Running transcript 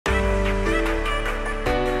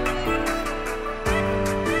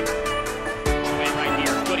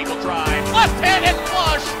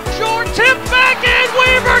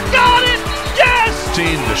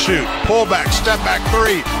to shoot. Pull back, step back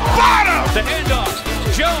three. Bottom! The handoff.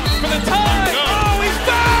 Jones for the tie. Oh, he's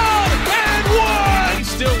fouled! And one! He's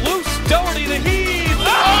still loose. Doherty the heave. Oh,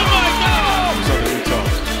 my God! Southern Utah.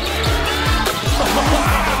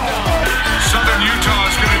 Wow! Southern Utah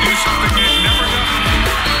is going to do something they've never done.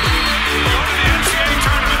 Go to the NCAA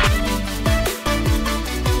tournament.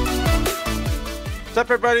 What's up,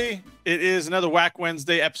 everybody? It is another Whack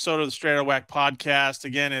Wednesday episode of the Straight Outta Whack podcast.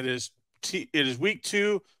 Again, it is week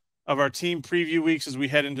 2 of our team preview weeks as we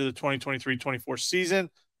head into the 2023-24 season.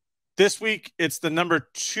 This week, it's the number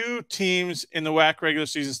 2 teams in the Whack regular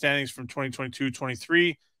season standings from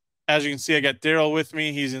 2022-23. As you can see, I got Daryl with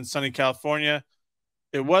me. He's in sunny California.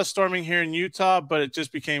 It was storming here in Utah, but it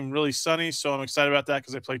just became really sunny, so I'm excited about that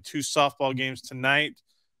because I played 2 softball games tonight,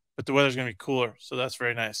 but the weather's going to be cooler, so that's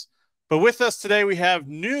very nice. But with us today, we have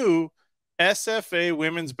new SFA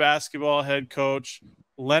women's basketball head coach,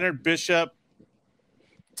 Leonard Bishop.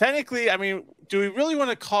 Technically, I mean, do we really want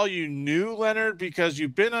to call you new, Leonard? Because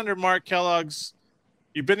you've been under Mark Kellogg's,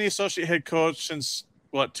 you've been the associate head coach since,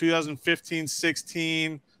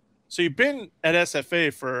 2015-16. So you've been at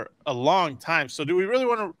SFA for a long time. So do we really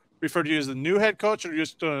want to refer to you as the new head coach, or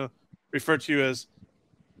just refer to you as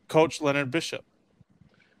Coach Leonard Bishop?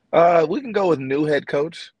 We can go with new head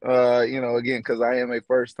coach, again, because I am a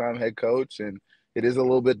first-time head coach, and it is a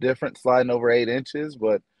little bit different sliding over 8 inches.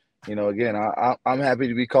 But, again, I'm happy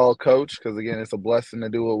to be called coach because, again, it's a blessing to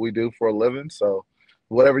do what we do for a living. So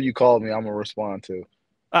whatever you call me, I'm going to respond to.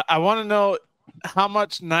 I want to know how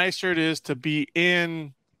much nicer it is to be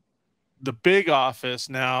in the big office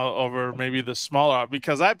now over maybe the smaller,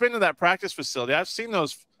 because I've been to that practice facility. I've seen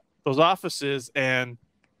those offices, and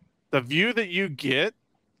the view that you get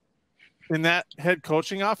in that head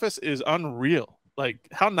coaching office is unreal. Like,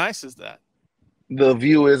 how nice is that? The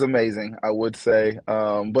view is amazing, I would say.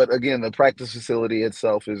 But again, the practice facility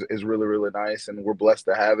itself is really, really nice, and we're blessed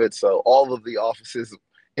to have it. So all of the offices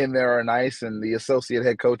in there are nice, and the associate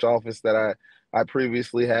head coach office that I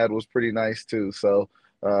previously had was pretty nice too. So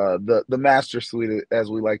the master suite, as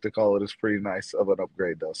we like to call it, is pretty nice of an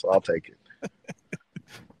upgrade though. So I'll take it.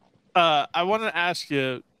 I want to ask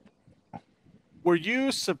you, were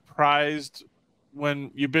you surprised when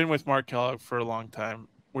you've been with Mark Kellogg for a long time?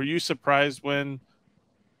 Were you surprised when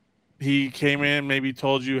he came in, maybe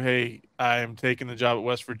told you, hey, I'm taking the job at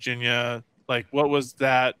West Virginia? Like, what was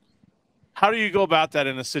that? How do you go about that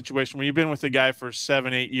in a situation where you've been with a guy for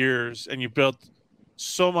 7-8 years and you built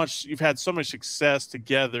so much, you've had so much success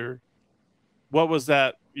together? What was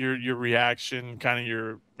that, your reaction, kind of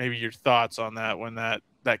your thoughts on that when that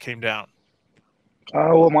came down?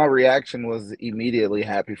 Well, my reaction was immediately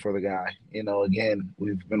happy for the guy. Again,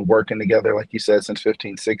 we've been working together, like you said, since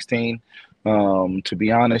 15-16. To be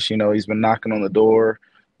honest, he's been knocking on the door.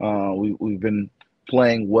 We've been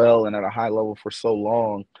playing well and at a high level for so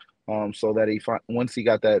long. So that once he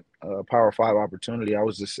got that Power 5 opportunity, I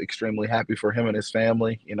was just extremely happy for him and his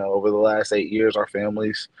family. Over the last 8 years, our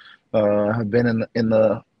families have been in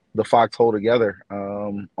the foxhole together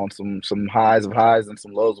on some highs of highs and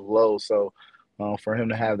some lows of lows. So for him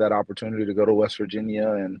to have that opportunity to go to West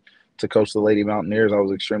Virginia and to coach the Lady Mountaineers, I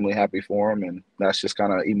was extremely happy for him, and that's just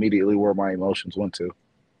kind of immediately where my emotions went to.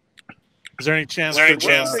 Is there any chance? What's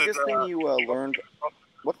the biggest thing you learned?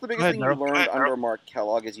 What's the biggest thing you learned under Mark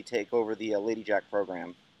Kellogg as you take over the Lady Jack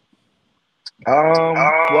program? Well,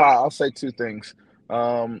 I'll say 2 things.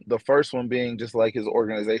 The first one being just like his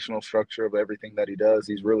organizational structure of everything that he does.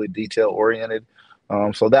 He's really detail oriented.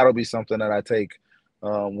 So that'll be something that I take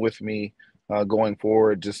with me going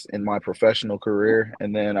forward just in my professional career.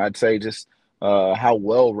 And then I'd say just how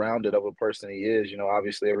well-rounded of a person he is.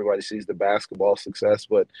 Obviously everybody sees the basketball success,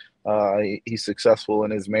 but he's successful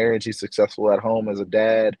in his marriage. He's successful at home as a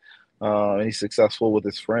dad, and he's successful with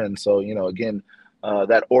his friends. So, again,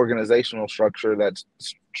 that organizational structure that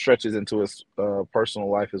stretches into his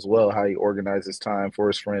personal life as well, how he organizes time for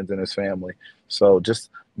his friends and his family. So just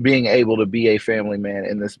being able to be a family man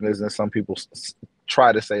in this business, some people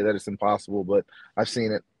try to say that it's impossible, but I've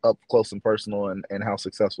seen it up close and personal and how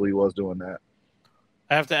successful he was doing that.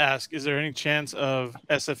 I have to ask, is there any chance of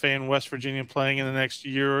SFA in West Virginia playing in the next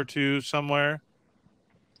year or two somewhere?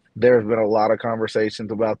 There have been a lot of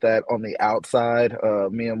conversations about that on the outside.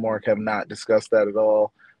 Me and Mark have not discussed that at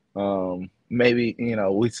all. Maybe,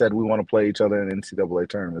 we said we want to play each other in the NCAA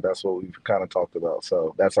tournament. That's what we've kind of talked about.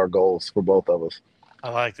 So that's our goals for both of us. I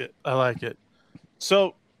like it.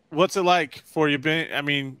 So what's it like for you?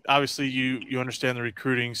 Obviously you understand the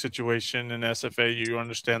recruiting situation in SFA. You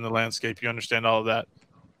understand the landscape. You understand all of that.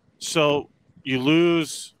 So you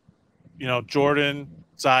lose, Jordan,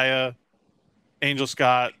 Zaya, Angel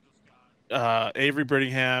Scott, Avery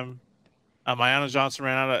Brittingham, Mayana Johnson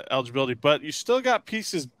ran out of eligibility, but you still got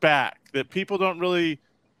pieces back that people don't really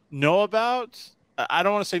know about. I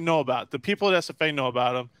don't want to say know about. The people at SFA know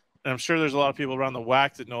about them, and I'm sure there's a lot of people around the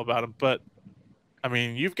WAC that know about them. But, I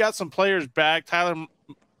mean, you've got some players back.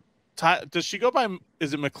 Does she go by –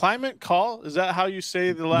 is it McClimate Call? Is that how you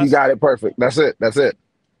say the last – You got it perfect. That's it.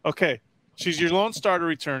 Okay. She's your lone starter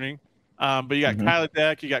returning. But you got Kyla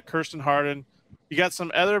Deck, you got Kirsten Harden, you got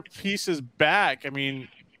some other pieces back. I mean,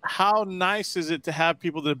 how nice is it to have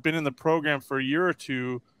people that have been in the program for a year or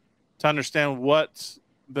two to understand what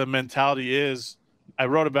the mentality is? I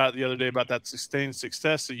wrote about it the other day about that sustained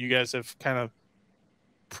success that you guys have kind of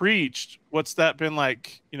preached. What's that been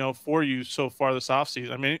like, for you so far this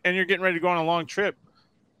offseason? I mean, and you're getting ready to go on a long trip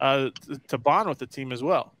to bond with the team as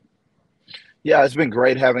well. Yeah, it's been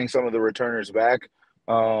great having some of the returners back.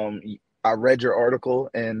 I read your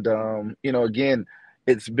article, and again,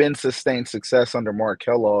 it's been sustained success under Mark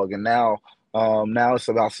Kellogg, and now it's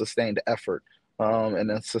about sustained effort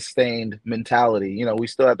and a sustained mentality. We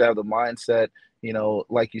still have to have the mindset.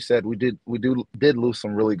 Like you said, we did lose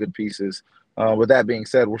some really good pieces. With that being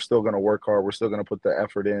said, we're still going to work hard. We're still going to put the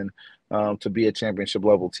effort in to be a championship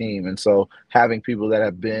level team, and so having people that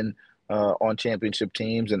have been on championship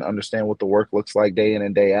teams and understand what the work looks like day in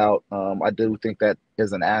and day out. I do think that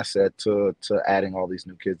is an asset to adding all these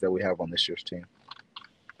new kids that we have on this year's team.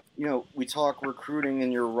 We talk recruiting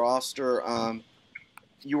in your roster.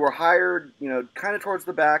 You were hired, kind of towards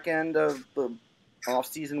the back end of the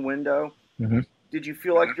off-season window. Mm-hmm. Did you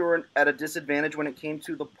feel like you were at a disadvantage when it came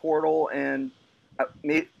to the portal and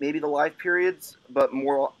maybe the live periods, but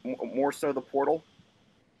more so the portal?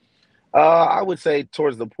 I would say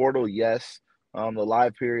towards the portal, yes. The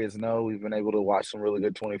live periods, no. We've been able to watch some really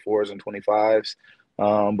good 24s and 25s.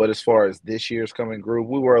 But as far as this year's coming group,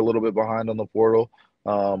 we were a little bit behind on the portal.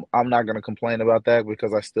 I'm not going to complain about that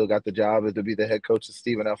because I still got the job to be the head coach of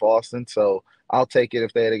Stephen F. Austin. So I'll take it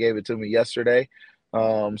if they had gave it to me yesterday.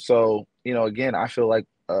 Again, I feel like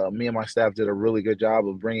me and my staff did a really good job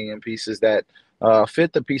of bringing in pieces that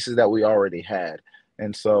fit the pieces that we already had.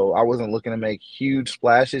 And so I wasn't looking to make huge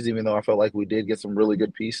splashes, even though I felt like we did get some really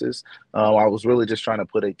good pieces. I was really just trying to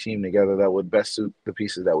put a team together that would best suit the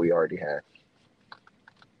pieces that we already had.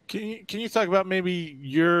 Can you talk about maybe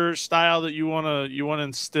your style that you want to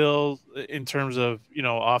instill in terms of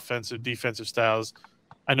offensive, defensive styles?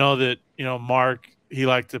 I know that Mark, he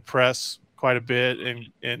liked to press quite a bit,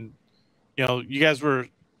 and you guys were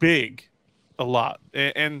big a lot,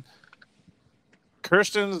 and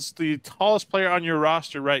Kirsten's the tallest player on your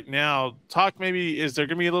roster right now. Talk maybe, is there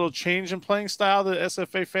going to be a little change in playing style that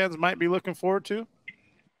SFA fans might be looking forward to?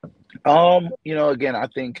 Again, I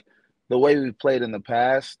think the way we played in the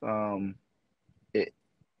past,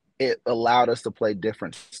 it allowed us to play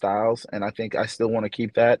different styles, and I think I still want to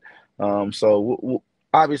keep that. So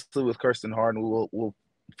obviously with Kirsten Harden, we'll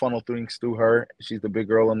funnel things through her. She's the big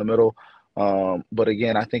girl in the middle. But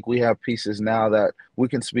again, I think we have pieces now that we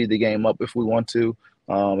can speed the game up if we want to.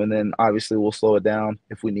 And then obviously we'll slow it down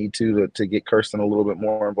if we need to get Kirsten a little bit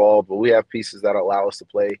more involved. But we have pieces that allow us to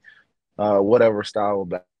play whatever style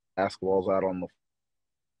of basketball is out on the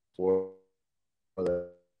floor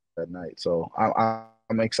that night. So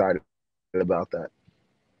I'm excited about that.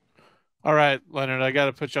 All right, Leonard, I got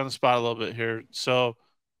to put you on the spot a little bit here. So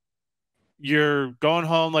you're going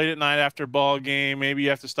home late at night after a ball game. Maybe you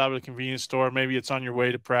have to stop at a convenience store. Maybe it's on your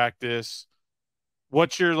way to practice.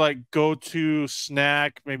 What's your go-to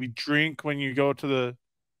snack, maybe drink when you go to the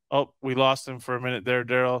 – oh, we lost him for a minute there,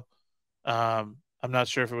 Daryl. I'm not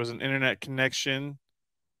sure if it was an internet connection.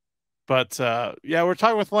 But, we're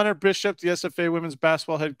talking with Leonard Bishop, the SFA women's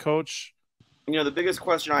basketball head coach. The biggest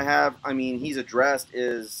question I have, he's addressed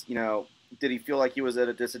is, did he feel like he was at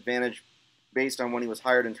a disadvantage based on when he was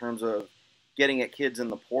hired in terms of getting at kids in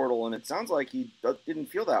the portal? And it sounds like he didn't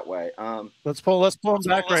feel that way. Let's pull him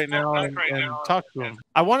back right now and talk to him.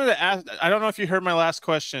 I wanted to ask, I don't know if you heard my last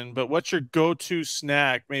question, but what's your go-to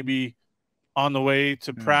snack maybe on the way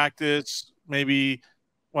to practice, maybe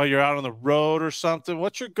while you're out on the road or something?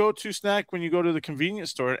 What's your go-to snack when you go to the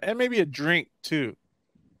convenience store? And maybe a drink too.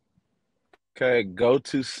 Okay,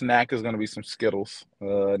 go-to snack is going to be some Skittles.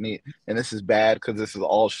 And this is bad because this is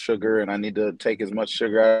all sugar, and I need to take as much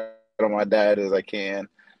sugar out of my diet as I can.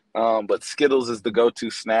 But Skittles is the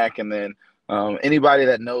go-to snack. And then anybody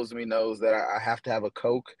that knows me knows that I have to have a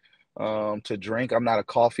Coke to drink. I'm not a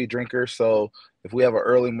coffee drinker, so if we have an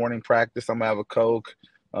early morning practice, I'm going to have a Coke.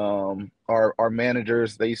 Our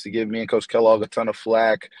managers, they used to give me and Coach Kellogg a ton of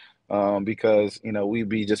flack because, we'd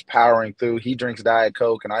be just powering through. He drinks Diet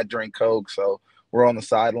Coke and I drink Coke. So we're on the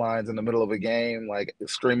sidelines in the middle of a game, like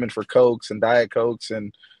screaming for Cokes and Diet Cokes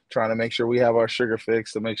and trying to make sure we have our sugar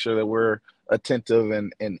fix to make sure that we're attentive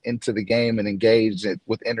and into the game and engaged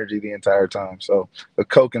with energy the entire time. So the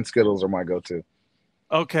Coke and Skittles are my go-to.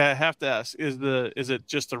 Okay, I have to ask: is it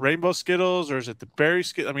just the rainbow Skittles or is it the berry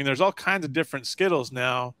Skittles? I mean, there's all kinds of different Skittles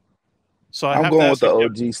now. So I'm have to going ask with the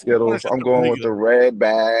you, OG Skittles. I'm going with the red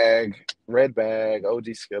bag,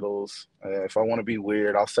 OG Skittles. If I want to be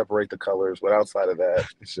weird, I'll separate the colors, but outside of that,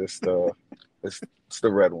 it's just it's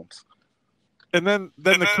the red ones. And then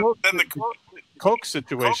the Coke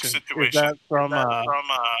situation. Is that from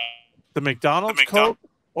the McDonald's Coke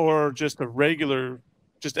or just a regular,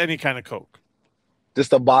 just any kind of Coke?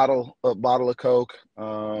 Just a bottle of Coke,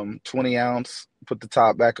 20 ounce. Put the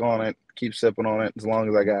top back on it. Keep sipping on it as long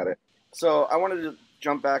as I got it. So I wanted to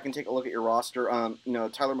jump back and take a look at your roster.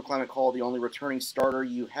 Tyler McClamick-Hall, the only returning starter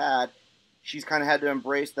you had. She's kind of had to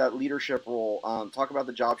embrace that leadership role. Talk about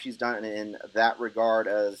the job she's done in that regard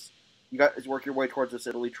as you guys work your way towards this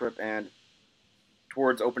Italy trip and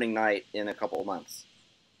towards opening night in a couple of months.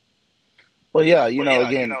 Well, yeah,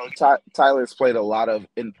 Tyler's played a lot of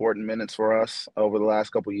important minutes for us over the last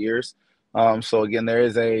couple of years. So again, there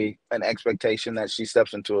is an expectation that she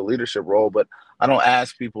steps into a leadership role, but I don't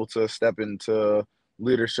ask people to step into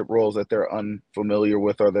leadership roles that they're unfamiliar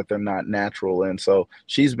with or that they're not natural in. So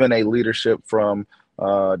she's been a leadership from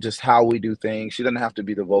just how we do things. She doesn't have to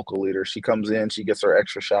be the vocal leader. She comes in, she gets her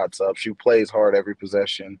extra shots up. She plays hard every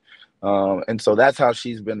possession. And so that's how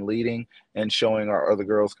she's been leading and showing our other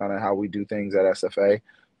girls kind of how we do things at SFA.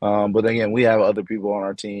 But again, we have other people on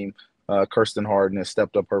our team. Kirsten Harden has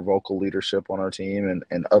stepped up her vocal leadership on our team,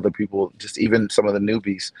 and other people, just even some of the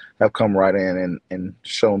newbies, have come right in and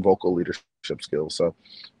shown vocal leadership skills. So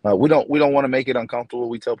we don't want to make it uncomfortable.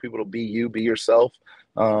 We tell people to be you, be yourself,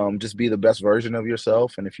 just be the best version of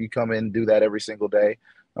yourself. And if you come in and do that every single day,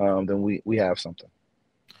 then we have something.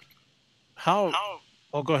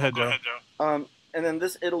 Oh, go ahead, Joe. And then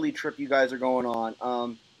this Italy trip you guys are going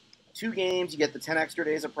on, 2 games, you get the 10 extra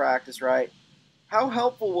days of practice, right? How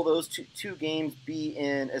helpful will those two games be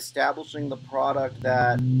in establishing the product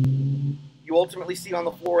that you ultimately see on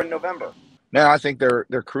the floor in November? Man, I think they're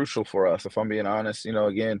crucial for us, if I'm being honest.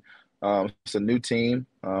 Again, it's a new team.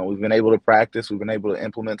 We've been able to practice. We've been able to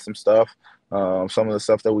implement some stuff, some of the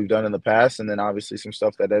stuff that we've done in the past, and then obviously some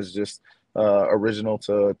stuff that is just original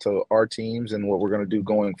to our teams and what we're going to do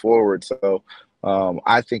going forward. So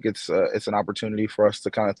I think it's an opportunity for us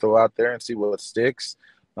to kind of throw out there and see what sticks.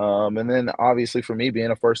 And then obviously for me being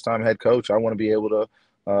a first-time head coach, I want to be able to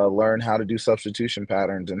learn how to do substitution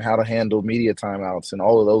patterns and how to handle media timeouts and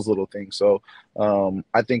all of those little things. So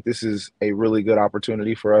I think this is a really good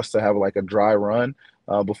opportunity for us to have like a dry run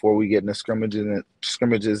before we get into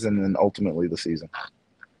scrimmages and then ultimately the season.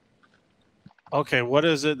 Okay, what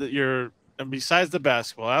is it that you're, and besides the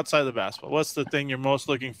basketball, outside the basketball, what's the thing you're most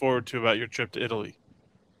looking forward to about your trip to Italy?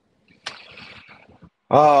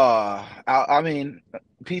 I mean,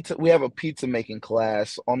 pizza. We have a pizza making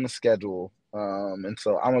class on the schedule, and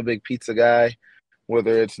so I'm a big pizza guy.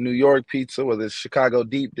 Whether it's New York pizza, whether it's Chicago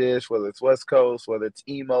deep dish, whether it's West Coast, whether it's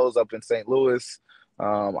Emo's up in St. Louis,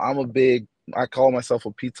 I call myself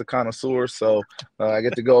a pizza connoisseur. So I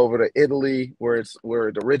get to go over to Italy, where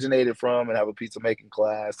it originated from, and have a pizza making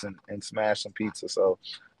class and smash some pizza. So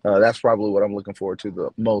that's probably what I'm looking forward to the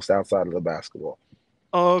most outside of the basketball.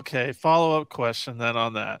 Okay, follow-up question then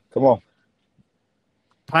on that. Come on.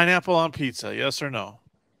 Pineapple on pizza, yes or no?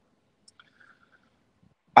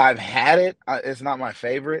 I've had it. It's not my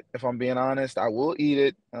favorite, if I'm being honest. I will eat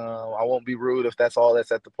it. I won't be rude if that's all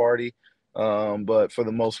that's at the party. But for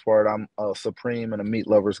the most part, I'm a Supreme and a meat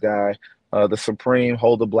lovers guy. The Supreme,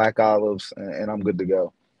 hold the black olives, and I'm good to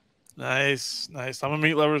go. Nice. I'm a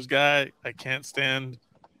meat lovers guy. I can't stand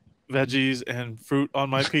veggies and fruit on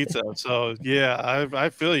my pizza. So yeah, I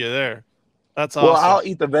feel you there. That's awesome. Well, I'll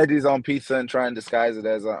eat the veggies on pizza and try and disguise it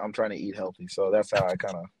as I'm trying to eat healthy. So that's how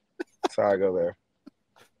that's how I go there.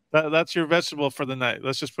 That's your vegetable for the night.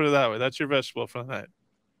 Let's just put it that way. That's your vegetable for the night.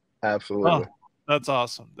 Absolutely. Oh, that's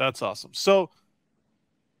awesome. That's awesome. So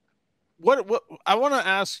what I want to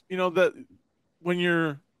ask, that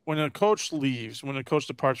when a coach leaves, when a coach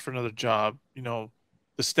departs for another job, the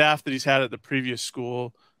staff that he's had at the previous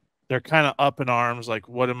school, they're kind of up in arms. Like,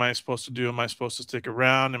 what am I supposed to do? Am I supposed to stick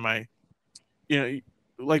around? Am I,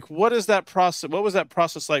 what is that process? What was that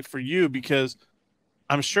process like for you? Because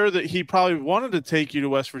I'm sure that he probably wanted to take you to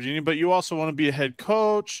West Virginia, but you also want to be a head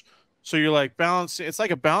coach. So you're like balancing. It's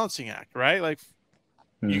like a balancing act, right? Like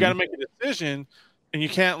you got to make a decision and you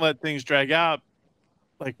can't let things drag out.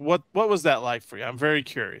 Like what was that like for you? I'm very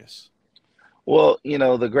curious. Well,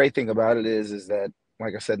 the great thing about it is that,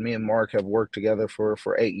 like I said, me and Mark have worked together for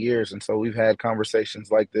 8 years, and so we've had conversations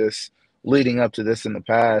like this leading up to this in the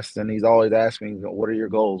past. And he's always asked me, "What are your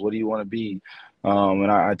goals? What do you want to be?" And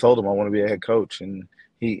I told him I want to be a head coach. And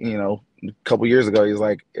he, a couple years ago, he was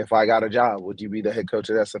like, "If I got a job, would you be the head coach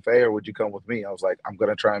at SFA or would you come with me?" I was like, "I'm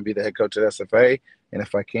going to try and be the head coach at SFA, and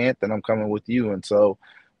if I can't, then I'm coming with you." And so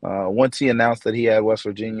once he announced that he had West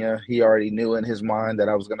Virginia, he already knew in his mind that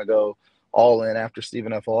I was going to go all in after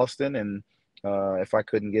Stephen F. Austin. And if I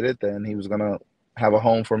couldn't get it, then he was going to have a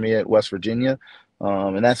home for me at West Virginia.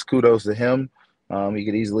 And that's kudos to him. He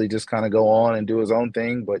could easily just kind of go on and do his own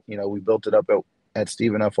thing. But, we built it up at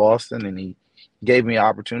Stephen F. Austin, and he gave me an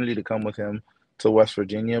opportunity to come with him to West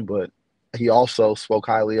Virginia. But he also spoke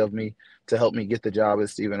highly of me to help me get the job at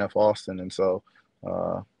Stephen F. Austin. And so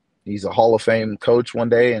he's a Hall of Fame coach one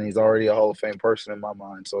day, and he's already a Hall of Fame person in my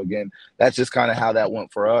mind. So, again, that's just kind of how that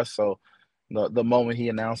went for us. So the moment he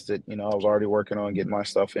announced it, I was already working on getting my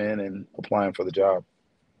stuff in and applying for the job.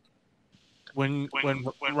 When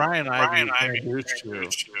Ryan Ivey introduced you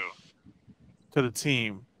to the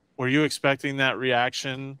team, were you expecting that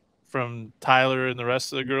reaction from Tyler and the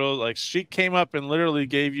rest of the girls? Like, she came up and literally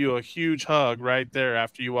gave you a huge hug right there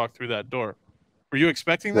after you walked through that door. Were you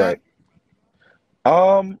expecting that?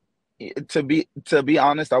 Right. To be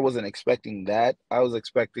honest, I wasn't expecting that. I was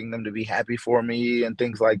expecting them to be happy for me and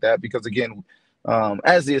things like that, because again,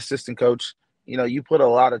 as the assistant coach, you put a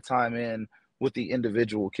lot of time in with the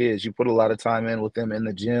individual kids. You put a lot of time in with them in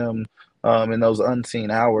the gym, in those unseen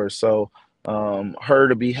hours. So her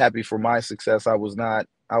to be happy for my success, I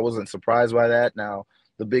wasn't surprised by that. Now,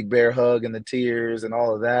 the big bear hug and the tears and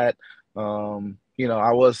all of that,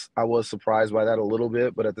 I was surprised by that a little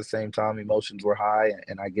bit, but at the same time, emotions were high,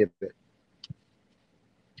 and I get it.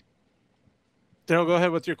 Daryl, go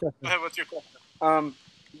ahead with your question.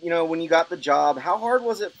 When you got the job, how hard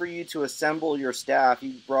was it for you to assemble your staff?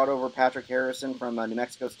 You brought over Patrick Harrison from New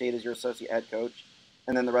Mexico State as your associate head coach,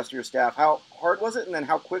 and then the rest of your staff. How hard was it, and then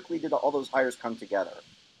how quickly did all those hires come together?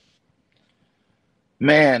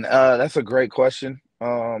 Man, that's a great question.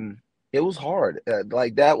 It was hard.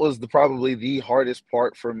 That was probably the hardest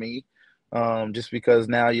part for me, just because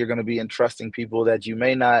now you're going to be entrusting people that you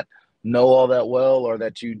may not know all that well, or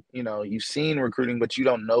that you've seen recruiting, but you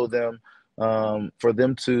don't know them, for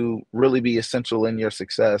them to really be essential in your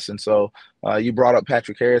success. And so you brought up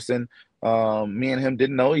Patrick Harrison. Me and him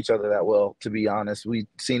didn't know each other that well, to be honest. We'd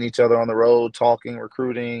seen each other on the road, talking,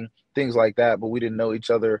 recruiting, things like that, but we didn't know each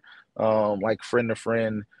other like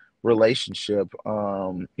friend-to-friend relationship.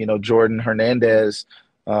 Jordan Hernandez,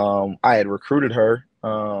 I had recruited her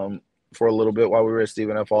for a little bit while we were at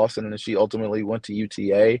Stephen F. Austin, and then she ultimately went to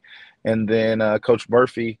UTA. And then Coach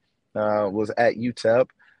Murphy was at UTEP,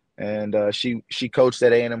 and she coached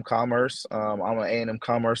at A&M Commerce. I'm an A&M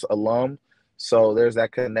Commerce alum, so there's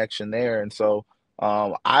that connection there. And so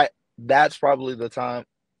that's probably the time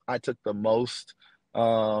I took the most,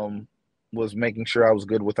 was making sure I was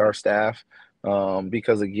good with our staff.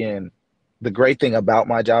 Because again, the great thing about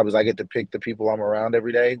my job is I get to pick the people I'm around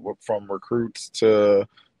every day, from recruits to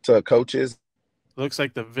coaches. Looks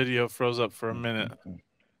like the video froze up for a minute.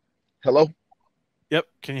 Hello? Yep.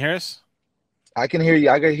 Can you hear us? I can hear you.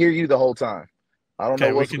 I can hear you the whole time. I don't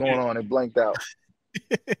know what's going on. It blanked out.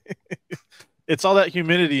 It's all that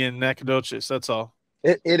humidity in Nacogdoches. That's all.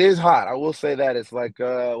 It is hot. I will say that. It's like,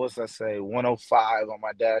 what's that say, 105 on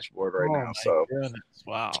my dashboard right now. So goodness.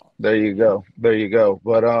 Wow. There you go.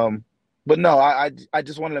 But no, I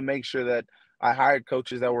just wanted to make sure that I hired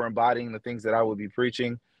coaches that were embodying the things that I would be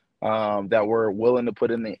preaching, that were willing to put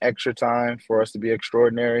in the extra time for us to be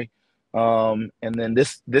extraordinary. And then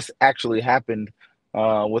this actually happened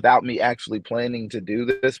without me actually planning to do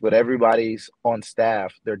this, but everybody's on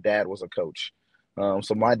staff, their dad was a coach.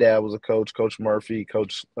 So my dad was a coach, Coach Murphy,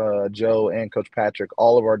 Coach Joe, and Coach Patrick.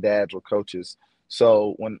 All of our dads were coaches.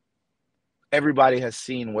 So when everybody has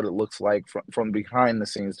seen what it looks like from behind the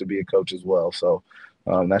scenes to be a coach as well. So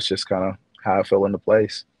that's just kind of how I fell into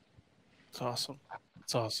place. It's awesome.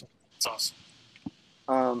 It's awesome.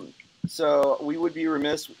 So we would be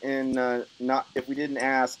remiss in not if we didn't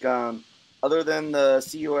ask, other than the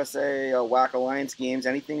CUSA WAC Alliance games,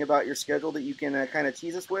 anything about your schedule that you can kind of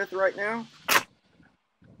tease us with right now?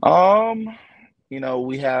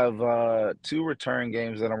 We have 2 return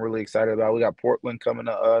games that I'm really excited about. We got Portland coming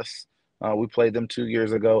to us. We played them 2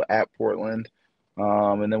 years ago at Portland.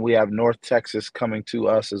 And then we have North Texas coming to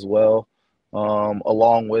us as well,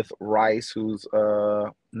 along with Rice, who's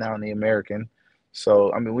now in the American.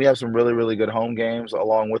 So, we have some really, really good home games,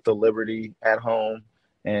 along with the Liberty at home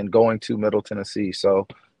and going to Middle Tennessee. So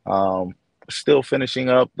still finishing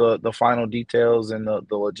up the final details and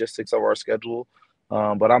the logistics of our schedule.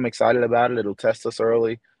 But I'm excited about it. It'll test us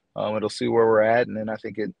early. It'll see where we're at, and then I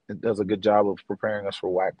think it does a good job of preparing us for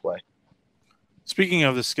WAC play. Speaking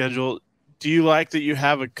of the schedule, do you like that you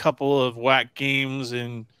have a couple of WAC games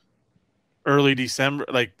in early December,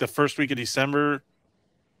 like the first week of December,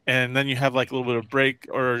 and then you have like a little bit of break,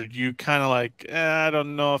 or you kind of like, I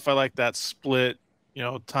don't know if I like that split,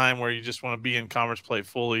 time where you just want to be in conference play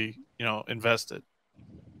fully, invested?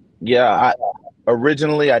 Yeah,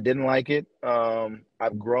 originally I didn't like it.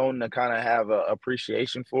 I've grown to kind of have an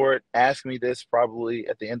appreciation for it. Ask me this probably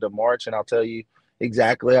at the end of March, and I'll tell you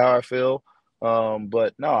exactly how I feel.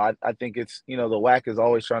 But no, I think it's, the WAC is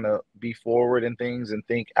always trying to be forward in things and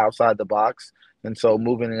think outside the box. And so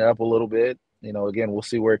moving it up a little bit, again, we'll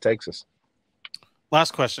see where it takes us.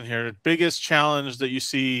 Last question here. The biggest challenge that you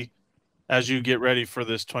see as you get ready for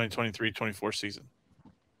this 2023-24 season?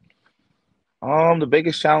 The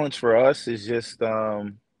biggest challenge for us is just,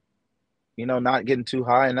 not getting too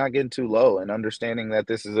high and not getting too low, and understanding that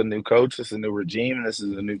this is a new coach, this is a new regime, and this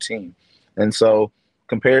is a new team. And so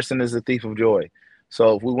comparison is the thief of joy.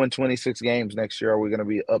 So if we win 26 games next year, are we going to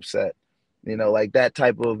be upset? Like that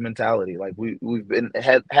type of mentality. Like we've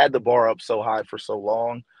had the bar up so high for so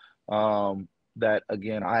long that,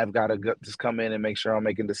 again, I have got to just come in and make sure I'm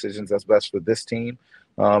making decisions that's best for this team,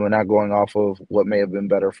 and not going off of what may have been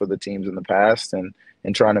better for the teams in the past, and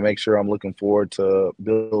trying to make sure I'm looking forward to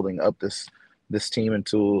building up this team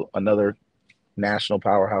into another national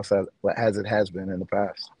powerhouse as it has been in the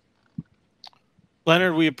past.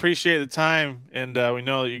 Leonard, we appreciate the time, and we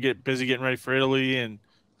know that you get busy getting ready for Italy and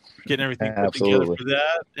getting everything put together for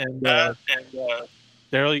that. And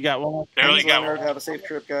Daryl, you got one? Leonard, have a safe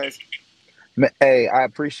trip, guys. Hey, I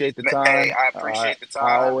appreciate the time.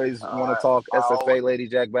 I always want to talk SFA Lady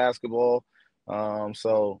Jack basketball.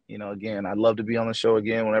 So, again, I'd love to be on the show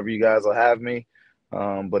again whenever you guys will have me.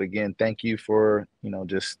 But again, thank you for,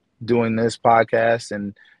 just doing this podcast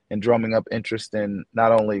and drumming up interest in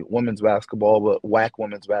not only women's basketball, but WAC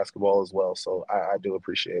women's basketball as well. So I do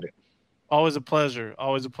appreciate it. Always a pleasure.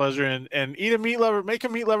 Always a pleasure. And eat a meat lover, make a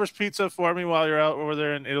meat lover's pizza for me while you're out over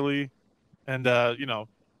there in Italy. And,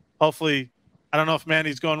 hopefully, I don't know if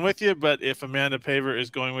Mandy's going with you, but if Amanda Paver is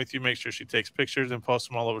going with you, make sure she takes pictures and posts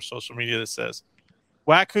them all over social media that says,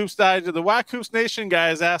 WAC Hoops died. The WAC Hoops Nation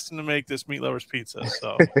guys asked him to make this meat lover's pizza.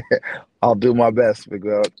 So I'll do my best, Big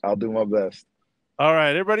Dog. I'll do my best. All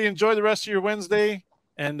right, everybody, enjoy the rest of your Wednesday,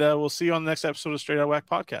 and we'll see you on the next episode of Straight Out WAC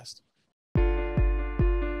Podcast.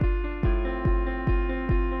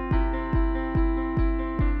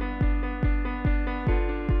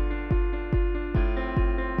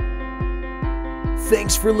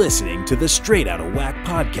 Thanks for listening to the Straight Outta WAC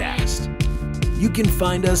Podcast. You can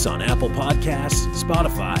find us on Apple Podcasts,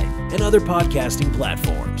 Spotify, and other podcasting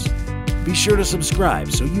platforms. Be sure to subscribe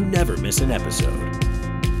so you never miss an episode.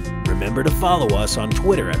 Remember to follow us on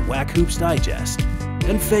Twitter at WAC Hoops Digest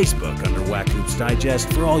and Facebook under WAC Hoops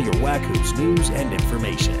Digest for all your WAC Hoops news and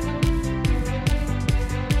information.